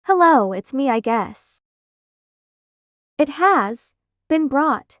Hello, it's me, I guess. It has been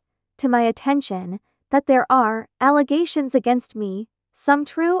brought to my attention that there are allegations against me, some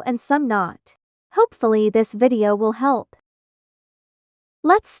true and some not. Hopefully this video will help.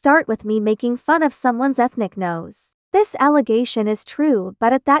 Let's start with me making fun of someone's ethnic nose. This allegation is true,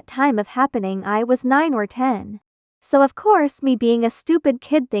 but at that time of happening I was 9 or 10. So of course me being a stupid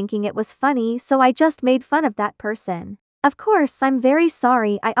kid thinking it was funny, so I just made fun of that person. Of course I'm very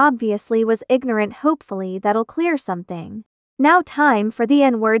sorry, I obviously was ignorant. Hopefully that'll clear something. Now time for the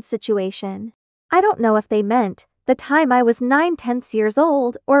N-word situation. I don't know if they meant the time I was 9/10 years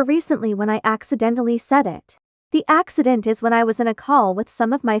old or recently when I accidentally said it. The accident is when I was in a call with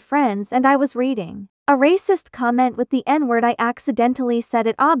some of my friends and I was reading a racist comment with the N-word. I accidentally said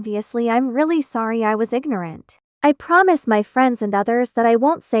it. Obviously I'm really sorry, I was ignorant. I promise my friends and others that I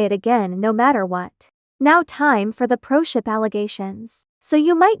won't say it again no matter what. Now time for the pro-ship allegations. So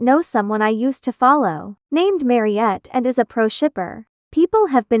you might know someone I used to follow, named Mariette, and is a pro-shipper. People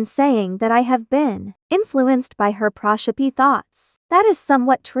have been saying that I have been influenced by her pro-shippy thoughts. That is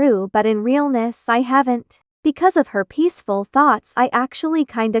somewhat true, but in realness I haven't. Because of her peaceful thoughts I actually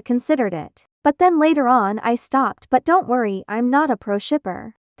kinda considered it. But then later on I stopped. But don't worry, I'm not a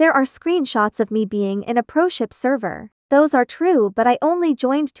pro-shipper. There are screenshots of me being in a pro-ship server. Those are true, but I only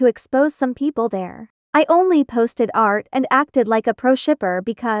joined to expose some people there. I only posted art and acted like a pro-shipper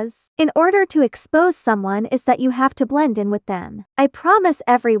because, in order to expose someone is that you have to blend in with them. I promise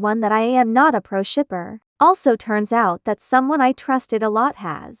everyone that I am not a pro-shipper. Also turns out that someone I trusted a lot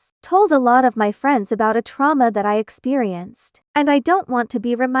has told a lot of my friends about a trauma that I experienced, and I don't want to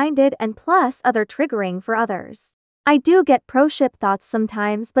be reminded, and plus other triggering for others. I do get pro-ship thoughts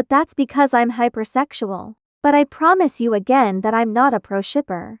sometimes, but that's because I'm hypersexual. But I promise you again that I'm not a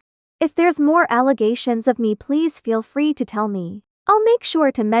pro-shipper. If there's more allegations of me, please feel free to tell me. I'll make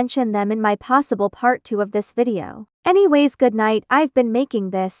sure to mention them in my possible part 2 of this video. Anyways, good night. I've been making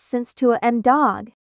this since 2 am dog.